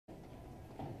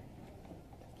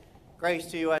Grace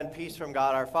to you and peace from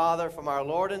God our Father, from our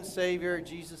Lord and Savior,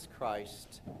 Jesus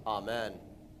Christ. Amen.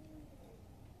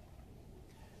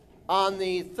 On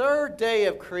the third day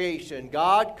of creation,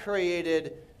 God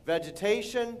created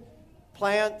vegetation,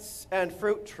 plants, and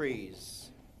fruit trees.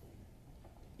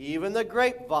 Even the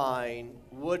grapevine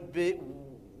would be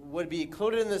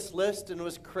included in this list and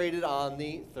was created on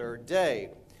the third day.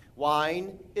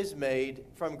 Wine is made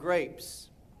from grapes.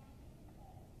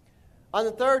 On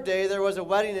the third day, there was a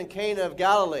wedding in Cana of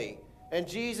Galilee, and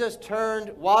Jesus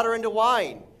turned water into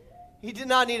wine. He did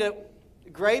not need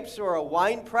grapes or a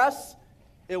wine press.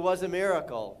 It was a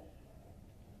miracle.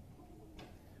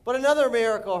 But another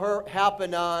miracle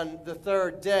happened on the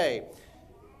third day.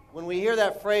 When we hear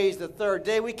that phrase, the third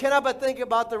day, we cannot but think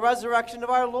about the resurrection of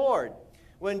our Lord.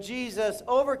 When Jesus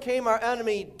overcame our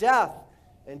enemy, death,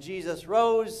 and Jesus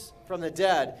rose from the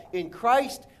dead. In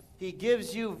Christ, He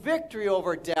gives you victory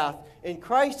over death. In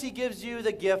Christ, He gives you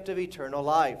the gift of eternal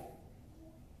life.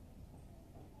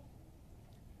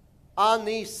 On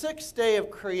the sixth day of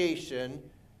creation,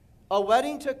 a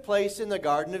wedding took place in the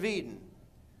Garden of Eden.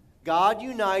 God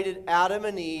united Adam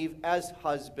and Eve as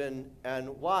husband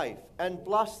and wife and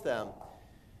blessed them.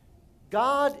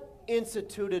 God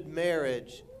instituted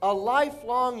marriage, a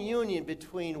lifelong union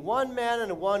between one man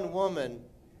and one woman.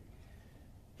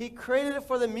 He created it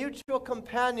for the mutual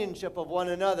companionship of one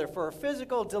another, for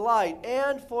physical delight,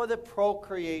 and for the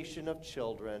procreation of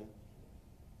children.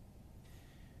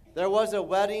 There was a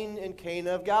wedding in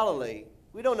Cana of Galilee.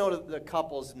 We don't know the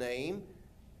couple's name.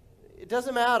 It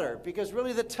doesn't matter, because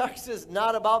really the text is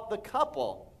not about the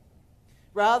couple.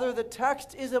 Rather, the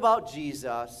text is about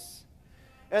Jesus.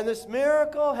 And this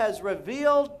miracle has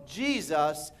revealed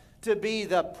Jesus to be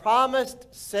the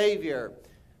promised Savior,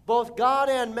 both God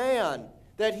and man,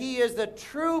 that He is the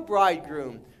true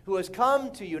bridegroom who has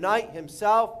come to unite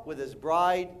Himself with His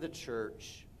bride, the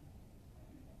church.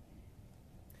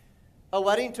 A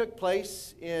wedding took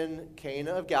place in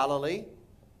Cana of Galilee.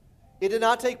 It did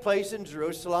not take place in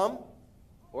Jerusalem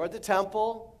or at the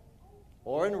temple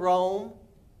or in Rome.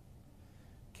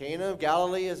 Cana of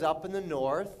Galilee is up in the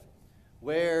north,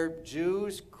 where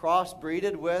Jews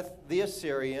crossbreeded with the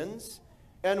Assyrians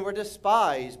and were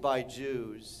despised by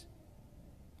Jews.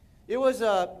 It was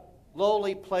a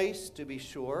lowly place, to be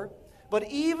sure, but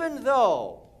even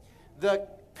though the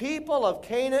people of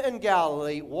Cana and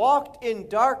Galilee walked in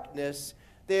darkness,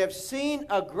 they have seen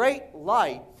a great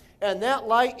light, and that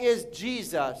light is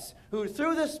Jesus, who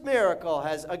through this miracle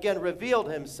has again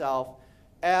revealed Himself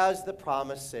as the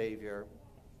promised Savior.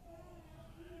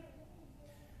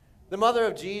 The mother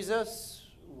of Jesus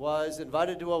was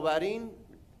invited to a wedding.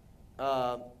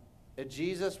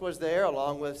 Jesus was there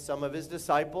along with some of His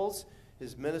disciples.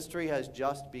 His ministry has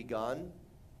just begun.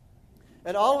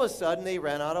 And all of a sudden, they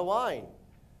ran out of wine.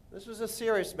 This was a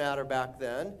serious matter back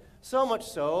then, so much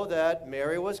so that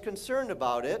Mary was concerned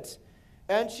about it.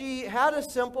 And she had a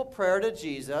simple prayer to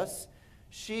Jesus.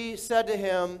 She said to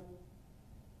Him,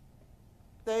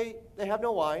 they have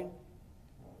no wine.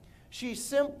 She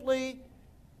simply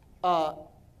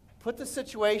put the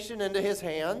situation into His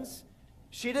hands.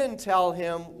 She didn't tell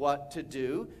Him what to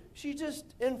do. She just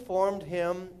informed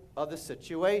Him of the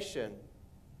situation.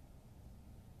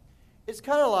 It's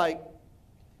kind of like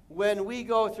when we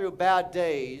go through bad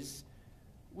days,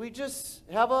 we just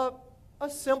have a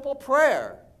simple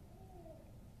prayer.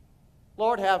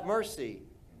 Lord, have mercy.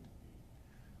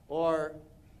 Or,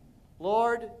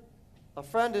 Lord, a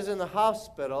friend is in the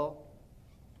hospital.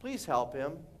 Please help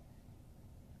him.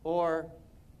 Or,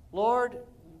 Lord,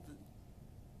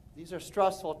 these are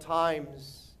stressful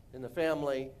times in the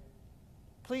family.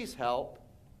 Please help.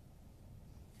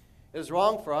 It is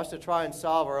wrong for us to try and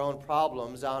solve our own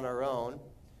problems on our own.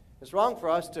 It's wrong for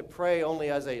us to pray only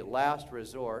as a last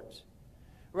resort.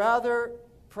 Rather,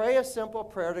 pray a simple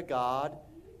prayer to God.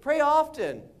 Pray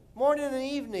often, morning and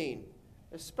evening,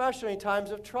 especially in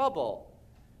times of trouble.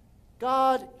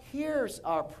 God hears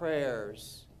our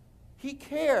prayers. He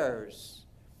cares,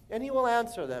 and He will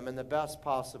answer them in the best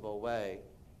possible way.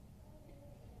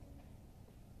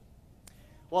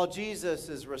 While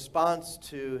Jesus' response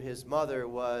to His mother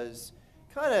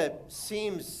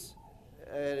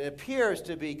it appears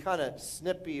to be kind of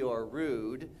snippy or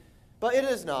rude, but it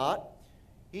is not.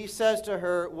 He says to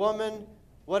her, "Woman,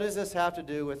 what does this have to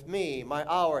do with me? My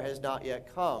hour has not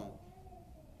yet come."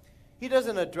 He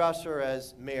doesn't address her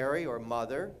as Mary or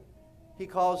mother. He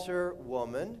calls her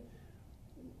woman.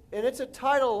 And it's a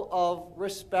title of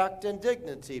respect and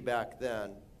dignity back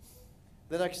then.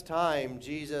 The next time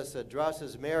Jesus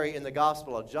addresses Mary in the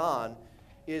Gospel of John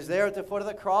is there at the foot of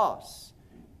the cross.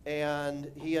 And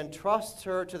He entrusts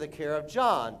her to the care of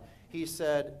John. He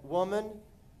said, "Woman,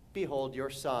 behold your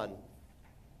son.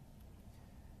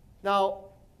 Now,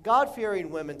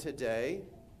 God-fearing women today,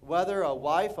 whether a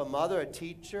wife, a mother, a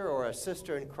teacher, or a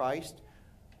sister in Christ,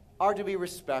 are to be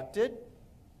respected,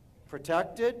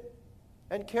 protected,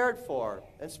 and cared for,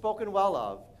 and spoken well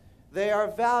of. They are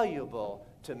valuable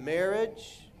to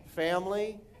marriage,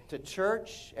 family, to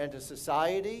church, and to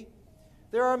society.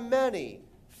 There are many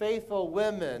faithful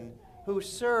women who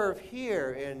serve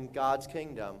here in God's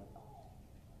kingdom.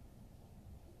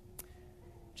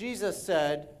 Jesus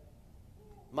said,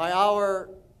 "My hour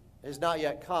has not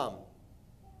yet come."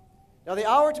 Now, the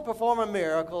hour to perform a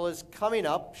miracle is coming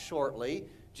up shortly.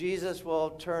 Jesus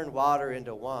will turn water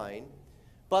into wine.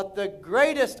 But the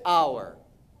greatest hour,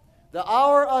 the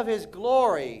hour of his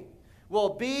glory, will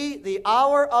be the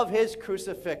hour of his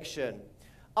crucifixion.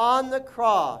 On the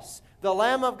cross, the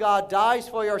Lamb of God dies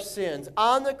for your sins.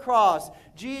 On the cross,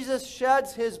 Jesus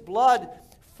sheds his blood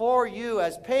for you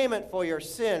as payment for your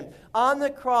sin. On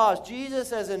the cross, Jesus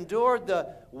has endured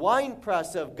the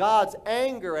winepress of God's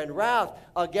anger and wrath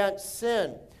against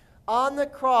sin. On the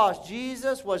cross,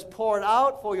 Jesus was poured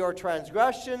out for your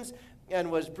transgressions and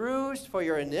was bruised for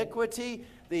your iniquity.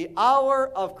 The hour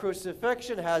of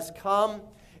crucifixion has come.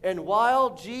 And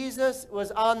while Jesus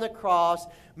was on the cross,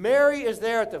 Mary is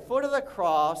there at the foot of the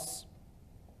cross,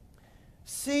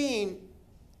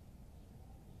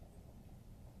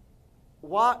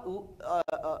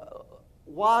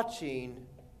 watching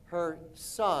her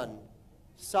son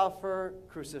suffer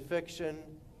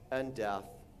crucifixion and death.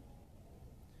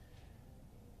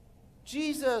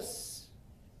 Jesus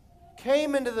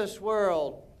came into this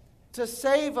world to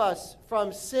save us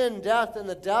from sin, death, and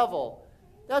the devil.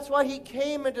 That's why he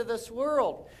came into this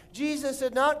world. Jesus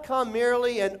did not come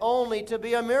merely and only to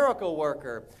be a miracle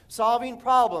worker, solving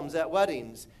problems at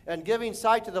weddings and giving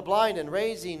sight to the blind and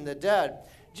raising the dead.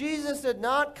 Jesus did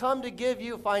not come to give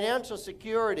you financial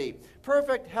security,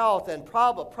 perfect health, and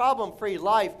problem-free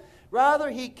life. Rather,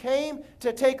 he came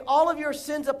to take all of your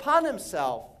sins upon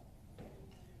himself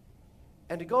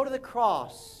and to go to the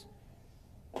cross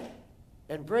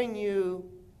and bring you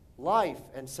life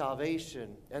and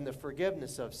salvation and the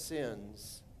forgiveness of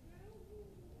sins.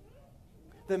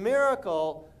 The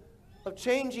miracle of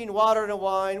changing water into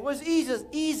wine was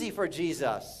easy for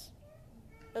Jesus,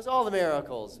 as all the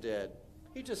miracles did.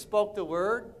 He just spoke the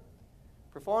word,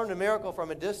 performed a miracle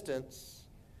from a distance.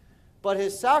 But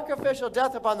his sacrificial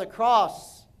death upon the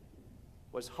cross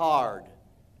was hard.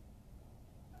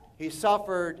 He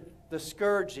suffered the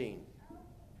scourging,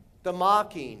 the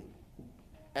mocking,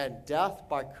 and death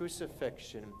by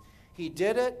crucifixion. He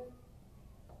did it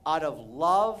out of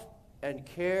love and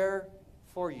care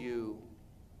for you.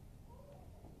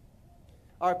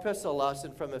 Our epistle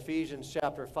lesson from Ephesians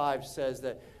chapter 5 says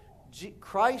that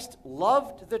Christ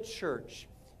loved the church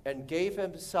and gave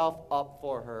himself up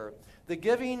for her. The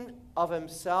giving of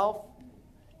himself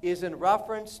is in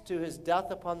reference to his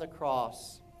death upon the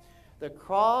cross. The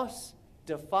cross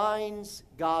defines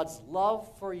God's love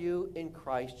for you in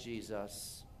Christ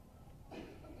Jesus.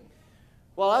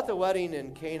 While at the wedding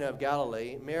in Cana of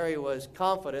Galilee, Mary was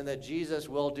confident that Jesus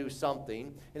will do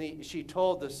something, and she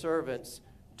told the servants,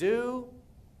 "Do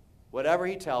whatever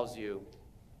he tells you."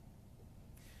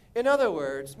 In other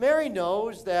words, Mary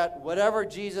knows that whatever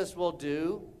Jesus will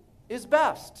do is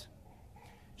best.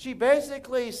 She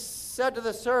basically said to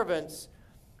the servants,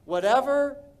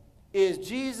 whatever is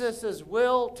Jesus'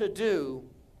 will to do,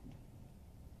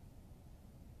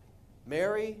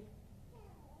 Mary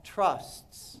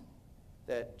trusts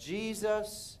that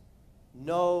Jesus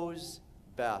knows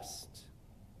best.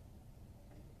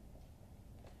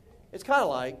 It's kind of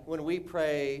like when we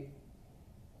pray,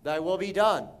 "Thy will be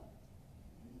done."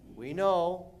 We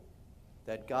know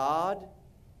that God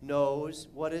knows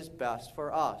what is best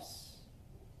for us.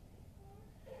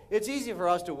 It's easy for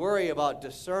us to worry about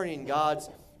discerning God's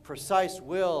precise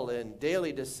will in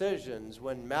daily decisions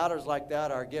when matters like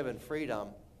that are given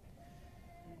freedom.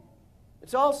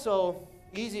 It's also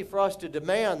easy for us to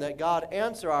demand that God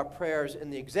answer our prayers in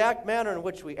the exact manner in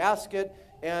which we ask it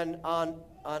and on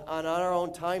our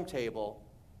own timetable.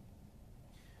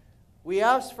 We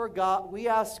ask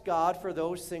God for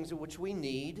those things which we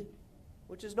need,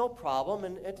 which is no problem,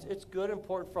 and it's good and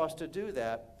important for us to do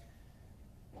that.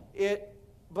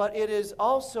 But it is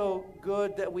also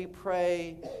good that we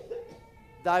pray,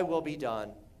 "Thy will be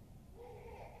done."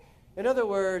 In other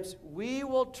words, we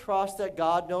will trust that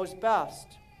God knows best.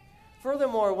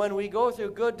 Furthermore, when we go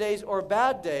through good days or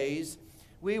bad days,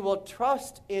 we will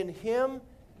trust in him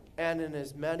and in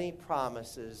his many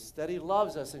promises that he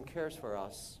loves us and cares for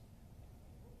us.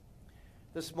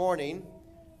 This morning,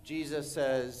 Jesus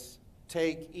says,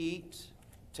 "Take, eat,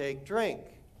 take,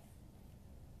 drink."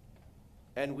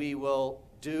 and we will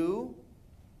do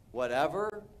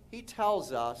whatever he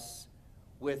tells us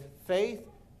with faith,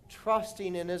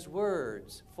 trusting in his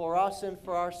words for us and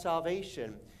for our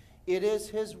salvation. It is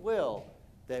his will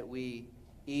that we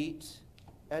eat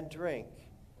and drink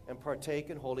and partake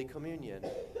in Holy Communion.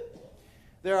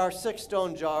 There are 6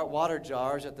 stone water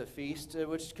jars at the feast,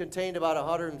 which contained about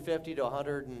 150 to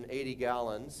 180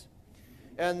 gallons.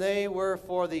 And they were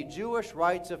for the Jewish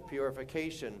rites of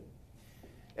purification.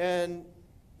 And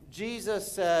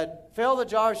Jesus said, "Fill the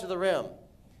jars to the rim."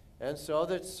 And so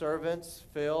the servants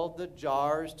filled the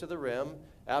jars to the rim.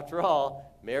 After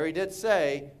all, Mary did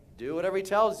say, "Do whatever he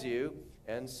tells you."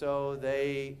 And so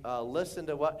they listened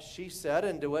to what she said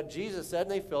and to what Jesus said,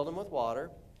 and they filled them with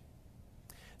water.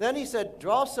 Then he said,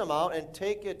 "Draw some out and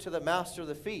take it to the master of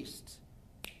the feast."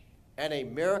 And a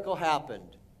miracle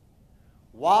happened.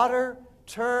 Water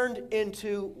turned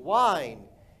into wine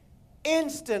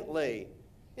instantly.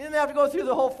 You didn't have to go through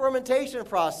the whole fermentation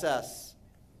process.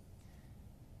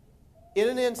 In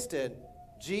an instant,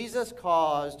 Jesus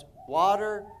caused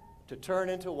water to turn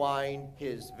into wine,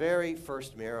 his very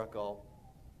first miracle.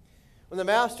 When the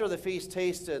master of the feast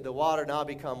tasted the water now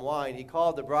become wine, he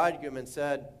called the bridegroom and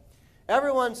said,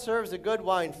 "Everyone serves the good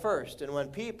wine first, and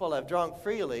when people have drunk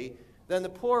freely, then the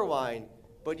poor wine,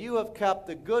 but you have kept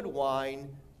the good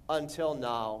wine until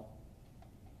now."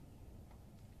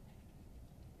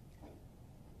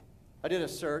 I did a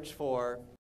search for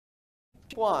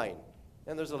wine,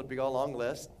 and there's a big old long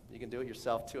list. You can do it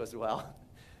yourself too as well.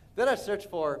 Then I searched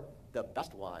for the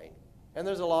best wine, and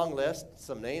there's a long list,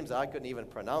 some names I couldn't even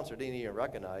pronounce or didn't even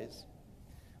recognize.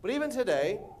 But even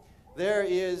today, there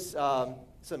is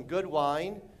some good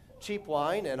wine, cheap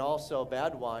wine, and also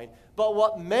bad wine. But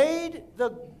what made the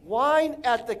wine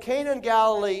at the Cana in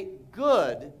Galilee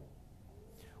good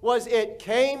was it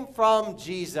came from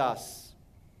Jesus.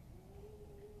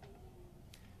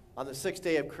 On the 6th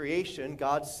day of creation,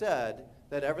 God said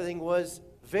that everything was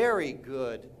very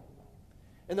good.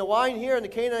 And the wine here in the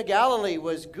Cana of Galilee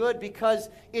was good because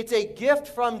it's a gift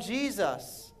from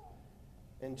Jesus.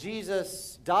 And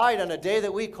Jesus died on a day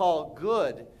that we call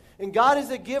good. And God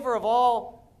is a giver of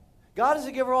all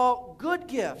good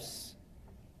gifts.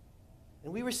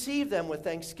 And we receive them with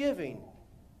thanksgiving.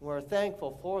 We're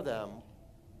thankful for them.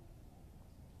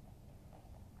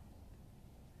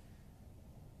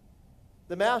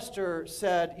 The master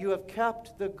said, "You have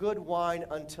kept the good wine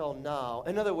until now."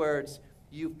 In other words,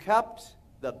 you've kept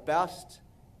the best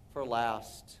for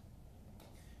last.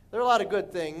 There are a lot of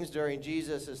good things during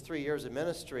Jesus' 3 years of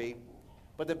ministry,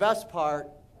 but the best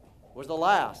part was the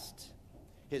last,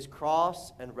 his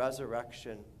cross and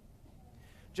resurrection.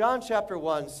 John chapter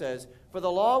 1 says, "For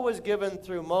the law was given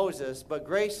through Moses, but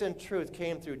grace and truth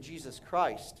came through Jesus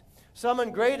Christ.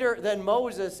 Someone greater than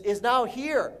Moses is now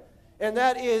here, and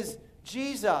that is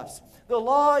Jesus." The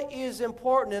law is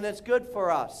important and it's good for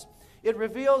us. It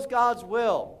reveals God's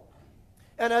will.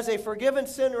 And as a forgiven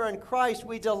sinner in Christ,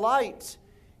 we delight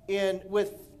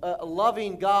with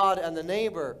loving God and the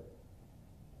neighbor.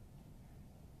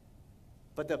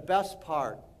 But the best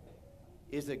part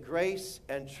is that grace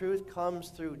and truth comes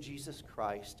through Jesus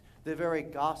Christ, the very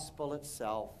gospel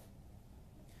itself.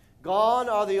 Gone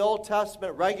are the Old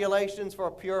Testament regulations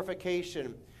for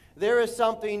purification. There is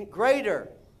something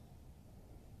greater,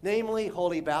 namely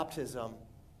holy baptism.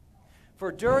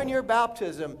 For during your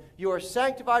baptism, you are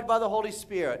sanctified by the Holy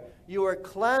Spirit. You are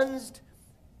cleansed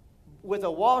with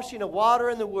a washing of water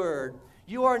and the Word.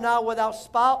 You are now without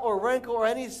spot or wrinkle or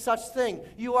any such thing.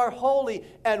 You are holy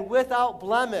and without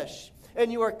blemish,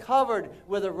 and you are covered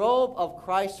with a robe of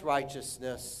Christ's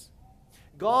righteousness.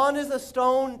 Gone is the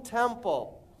stone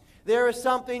temple. There is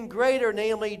something greater,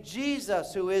 namely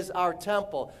Jesus, who is our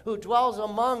temple, who dwells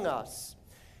among us.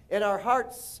 And our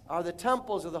hearts are the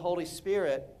temples of the Holy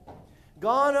Spirit.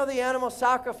 Gone are the animal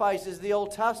sacrifices of the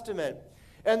Old Testament.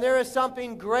 And there is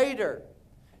something greater,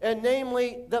 and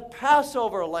namely the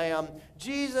Passover lamb,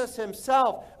 Jesus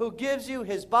himself, who gives you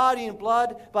his body and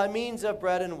blood by means of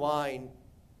bread and wine.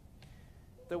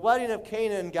 The wedding of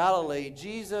Cana in Galilee,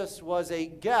 Jesus was a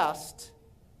guest.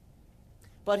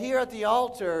 But here at the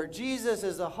altar, Jesus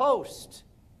is a host.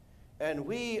 And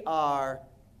we are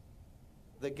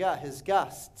his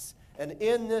guests. And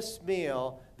in this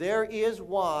meal, there is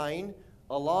wine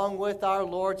along with our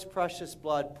Lord's precious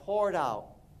blood poured out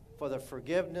for the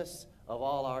forgiveness of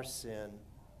all our sin.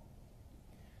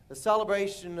 The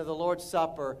celebration of the Lord's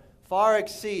Supper far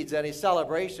exceeds any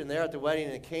celebration there at the wedding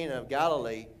in Cana of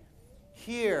Galilee.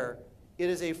 Here, it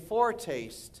is a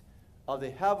foretaste of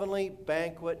the heavenly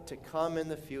banquet to come in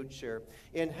the future.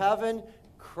 In heaven,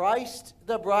 Christ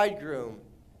the bridegroom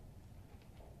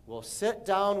will sit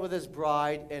down with his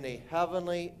bride in a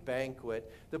heavenly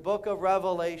banquet. The book of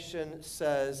Revelation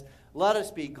says, let us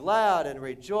be glad and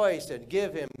rejoice and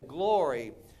give him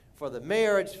glory, for the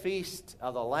marriage feast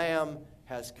of the Lamb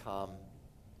has come.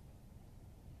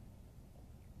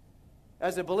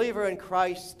 As a believer in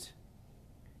Christ,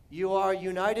 you are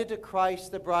united to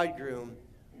Christ, the bridegroom,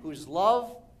 whose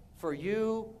love for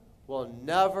you will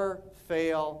never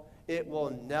fail. It will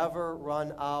never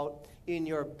run out. In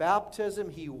your baptism,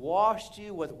 he washed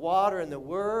you with water and the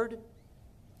word,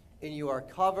 and you are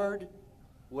covered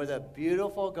with a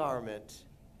beautiful garment,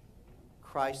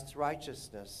 Christ's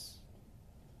righteousness.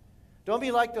 Don't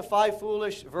be like the 5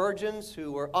 foolish virgins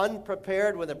who were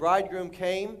unprepared when the bridegroom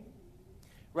came.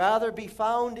 Rather, be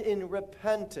found in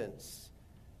repentance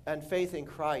and faith in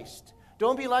Christ.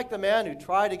 Don't be like the man who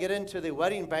tried to get into the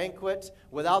wedding banquet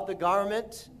without the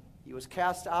garment. He was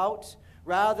cast out.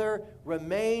 Rather,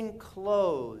 remain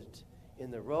clothed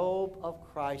in the robe of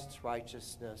Christ's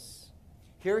righteousness.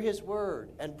 Hear his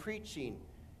word and preaching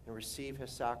and receive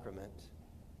his sacrament.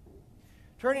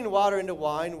 Turning water into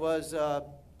wine was a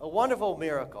wonderful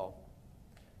miracle.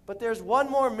 But there's one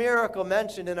more miracle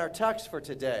mentioned in our text for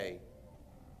today.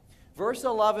 Verse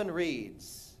 11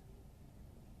 reads,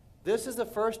 this is the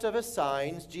first of his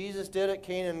signs Jesus did at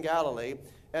Cana in Galilee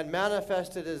and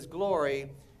manifested his glory,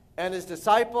 and his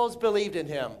disciples believed in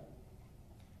him.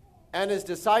 And his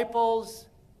disciples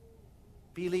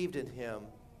believed in him.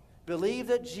 Believe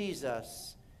that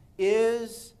Jesus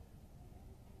is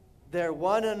their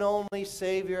one and only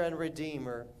Savior and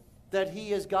Redeemer, that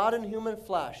he is God in human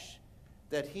flesh,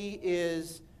 that he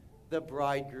is the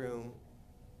bridegroom.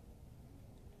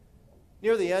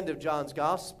 Near the end of John's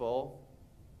Gospel,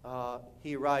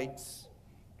 he writes,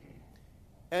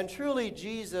 and truly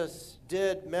Jesus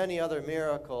did many other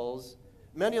miracles,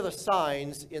 many other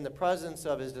signs in the presence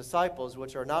of his disciples,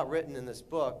 which are not written in this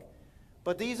book.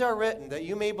 But these are written that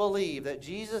you may believe that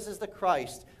Jesus is the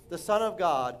Christ, the Son of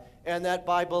God, and that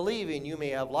by believing you may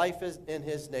have life in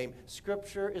his name.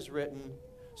 Scripture is written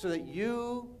so that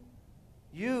you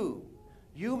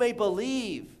may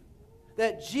believe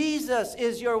that Jesus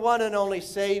is your one and only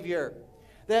Savior,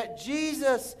 that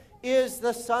Jesus is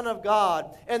the Son of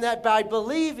God, and that by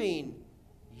believing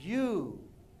you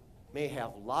may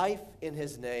have life in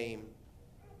his name.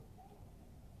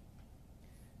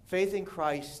 Faith in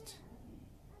Christ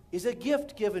is a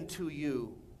gift given to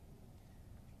you.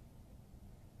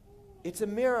 It's a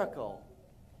miracle,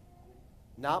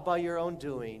 not by your own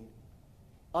doing,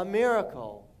 a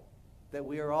miracle that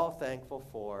we are all thankful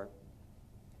for.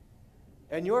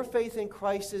 And your faith in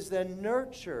Christ is then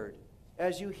nurtured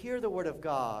as you hear the Word of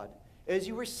God, as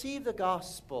you receive the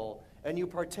gospel, and you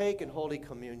partake in Holy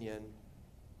Communion.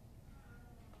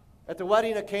 At the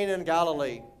wedding of Cana in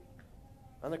Galilee,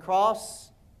 on the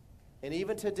cross, and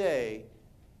even today,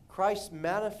 Christ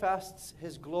manifests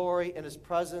his glory and his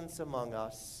presence among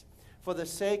us for the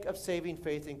sake of saving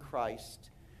faith in Christ.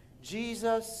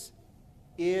 Jesus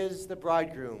is the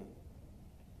bridegroom.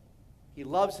 He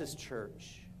loves his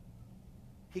church.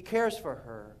 He cares for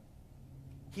her.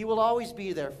 He will always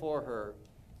be there for her.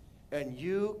 And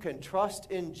you can trust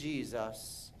in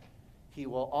Jesus. He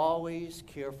will always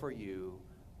care for you.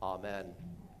 Amen.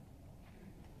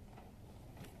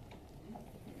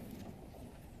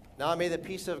 Now may the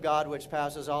peace of God, which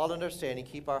passes all understanding,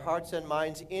 keep our hearts and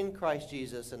minds in Christ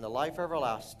Jesus in the life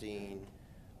everlasting.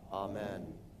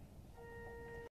 Amen.